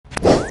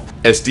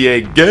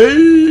SDA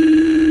Games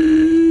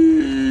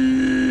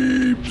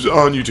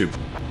on YouTube.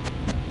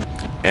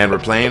 And we're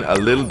playing a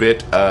little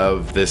bit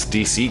of this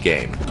DC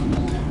game,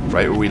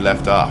 right where we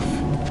left off.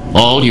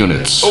 All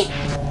units.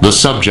 The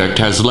subject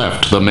has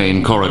left the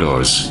main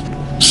corridors.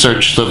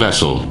 Search the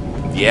vessel.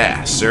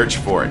 Yeah, search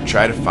for it.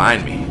 Try to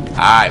find me.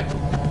 I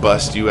will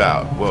bust you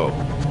out. Whoa.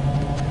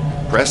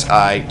 Press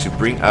I to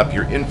bring up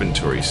your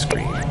inventory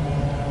screen.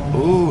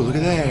 Ooh, look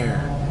at there.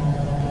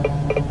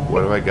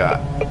 What do I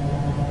got?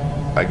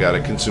 I got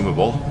a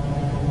consumable.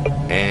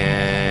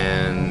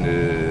 And...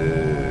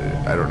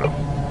 I don't know.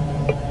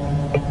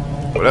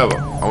 Whatever.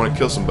 I want to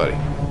kill somebody.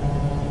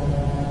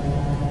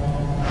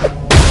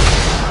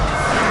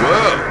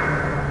 Whoa!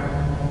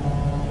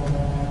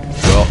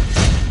 Well,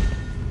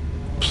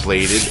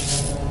 plated.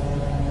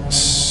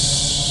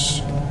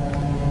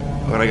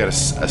 Oh, and I got a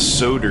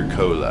soda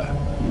cola.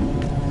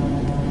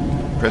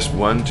 Press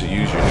 1 to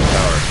use your new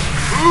power.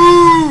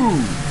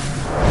 Ooh!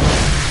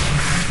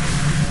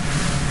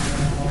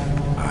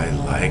 I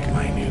like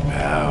my new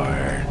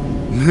power.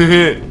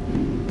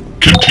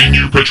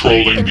 Continue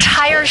patrolling. The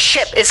entire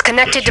ship is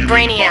connected to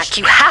Brainiac.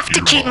 You have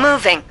to keep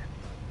moving.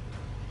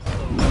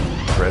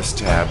 Press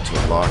tab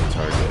to lock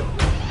target.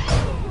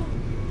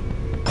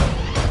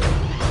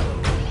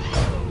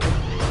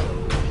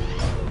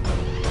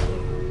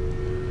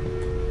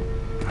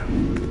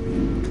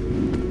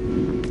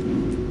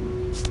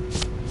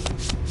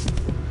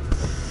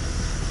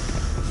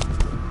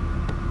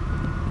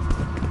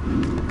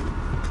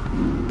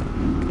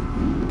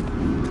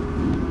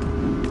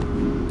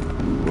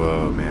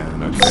 Whoa,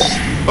 man. Okay.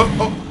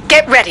 Oh.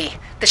 Get ready.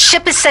 The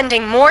ship is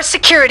sending more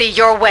security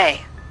your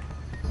way.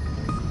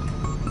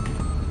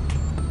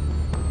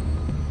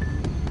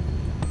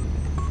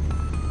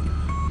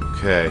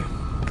 Okay.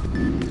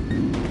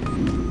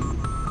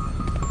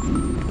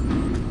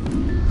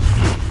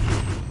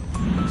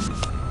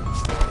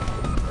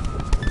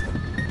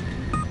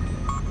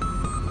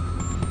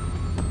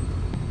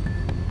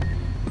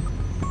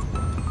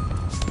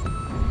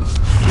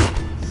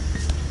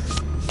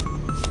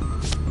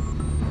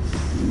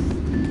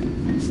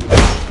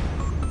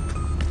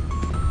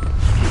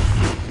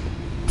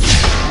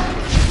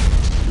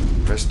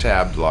 Press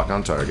tab to lock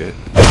on target.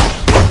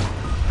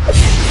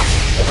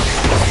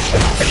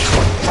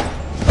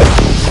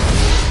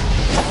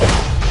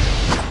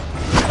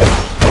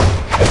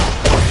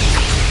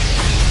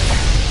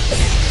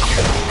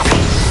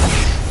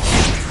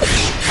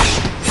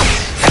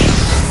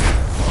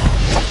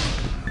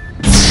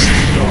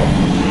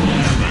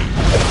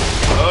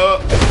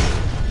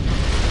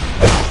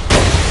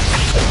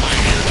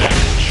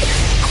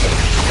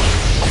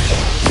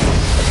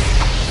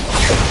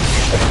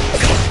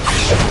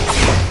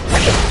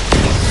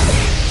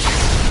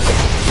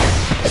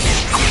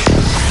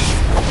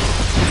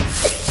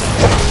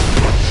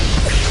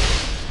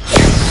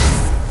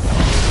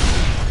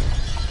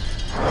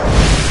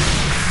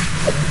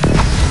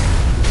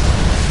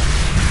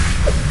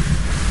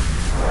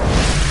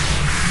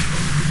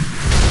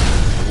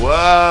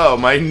 Whoa,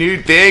 my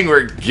new thing,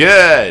 we're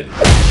good.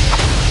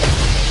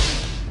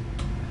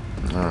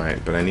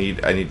 Alright, but I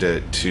need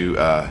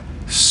to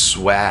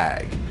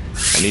swag.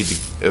 I need to,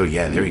 oh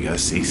yeah, there we go,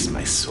 see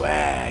my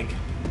swag.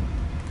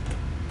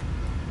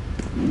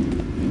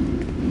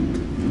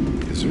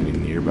 Is there any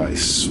nearby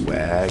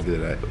swag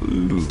that I,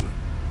 ooh.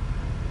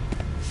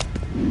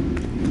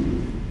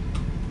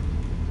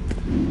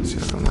 See,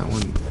 on that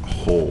one,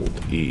 hold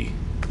E.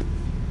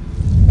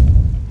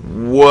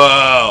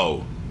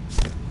 Whoa!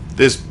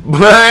 This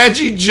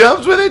she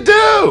jumps when it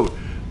do!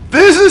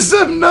 This is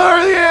some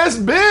gnarly ass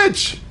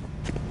bitch!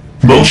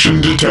 Motion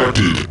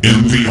detected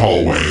in the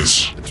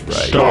hallways. That's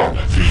right. Stop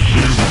the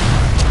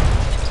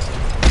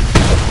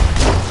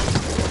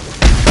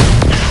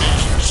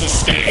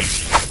Sustain.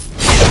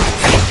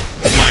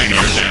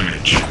 Minor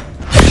damage.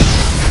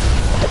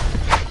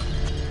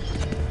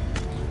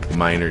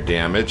 Minor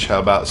damage? How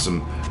about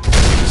some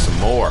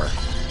more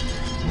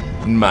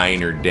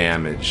minor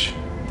damage?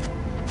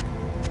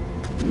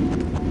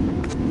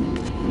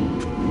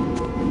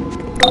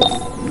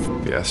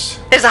 Yes.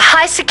 There's a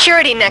high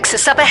security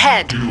nexus up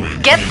ahead.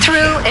 Get through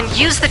and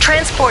use the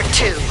transport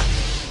tube.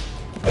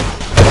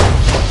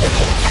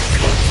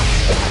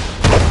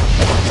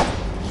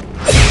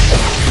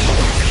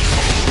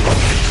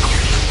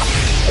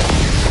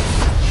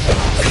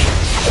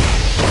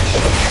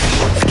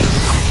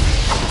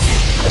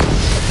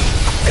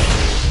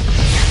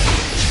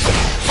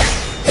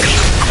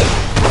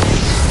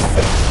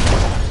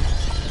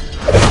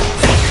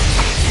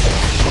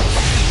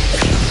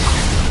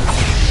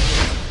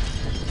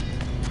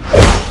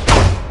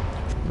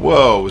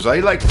 Whoa, was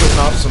I like putting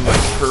off some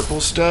like purple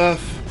stuff?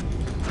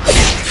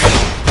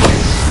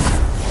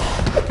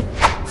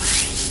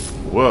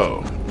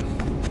 Whoa.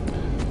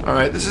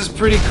 Alright, this is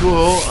pretty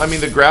cool. I mean,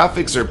 the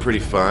graphics are pretty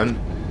fun.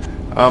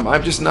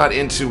 I'm just not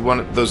into one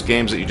of those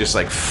games that you just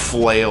like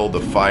flail the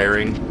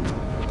firing.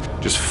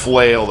 Just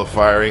flail the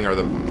firing, or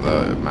the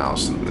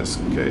mouse in this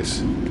case.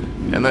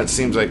 And that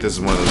seems like this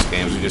is one of those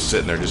games you're just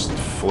sitting there just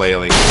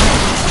flailing.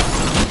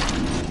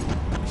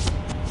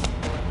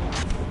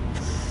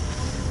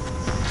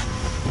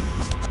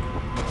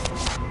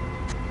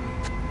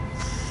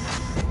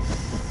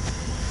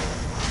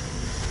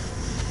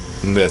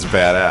 That's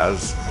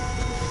badass.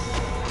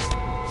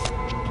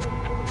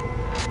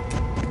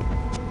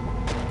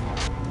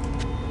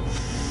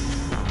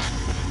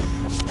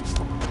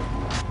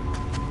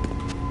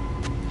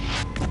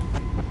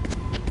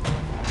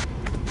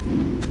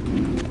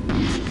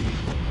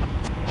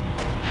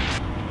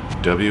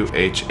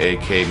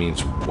 WHAK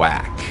means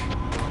whack.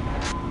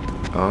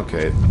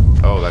 Okay.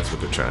 Oh, that's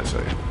what they're trying to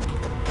say.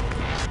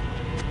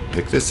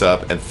 Pick this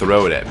up and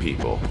throw it at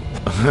people.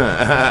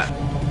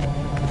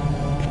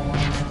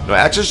 No,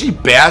 actually, she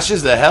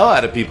bashes the hell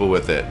out of people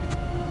with it.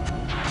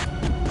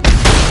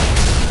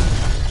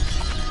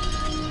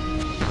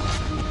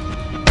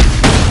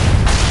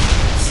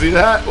 See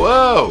that?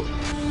 Whoa!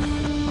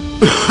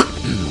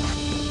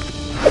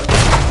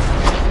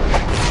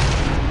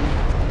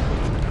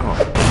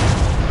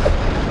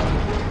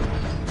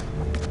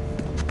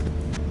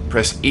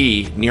 Press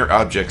E near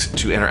objects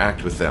to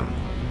interact with them.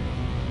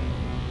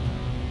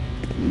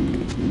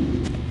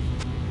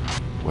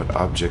 What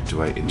object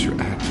do I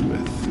interact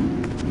with?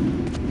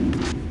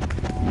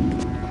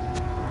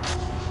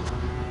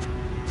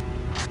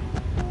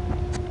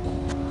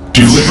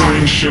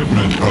 Delivering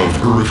shipment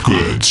of Earth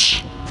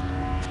goods.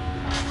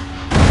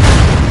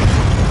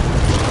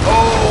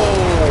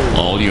 Oh!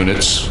 All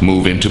units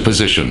move into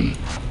position.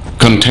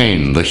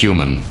 Contain the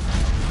human.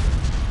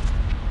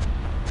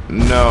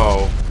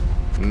 No.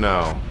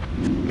 No.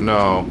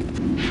 No.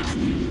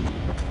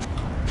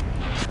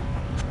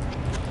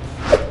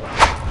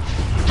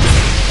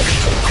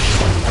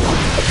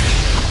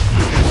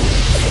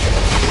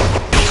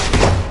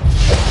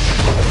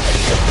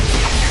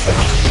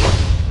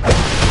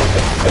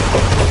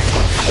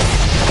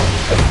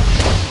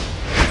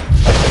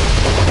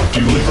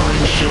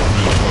 Delivering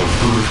shipment of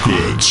Earth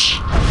goods.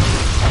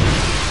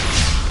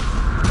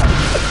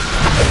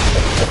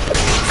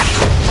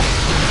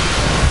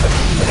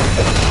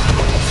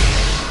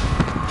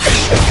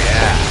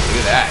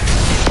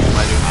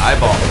 My new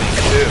eyeball thing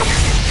too.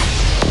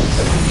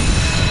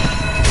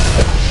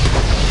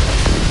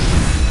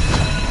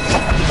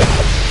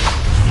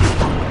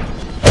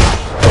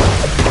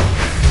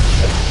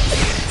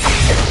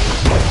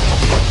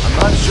 I'm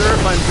not sure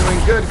if I'm doing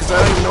good because I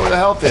don't even know where the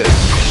health is.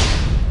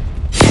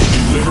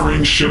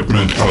 Delivering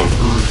shipment of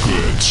Earth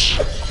goods.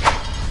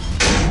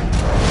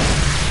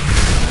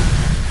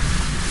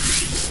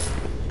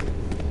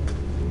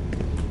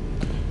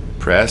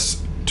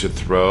 Press to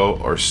throw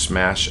or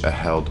smash a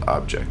held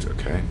object,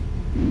 okay?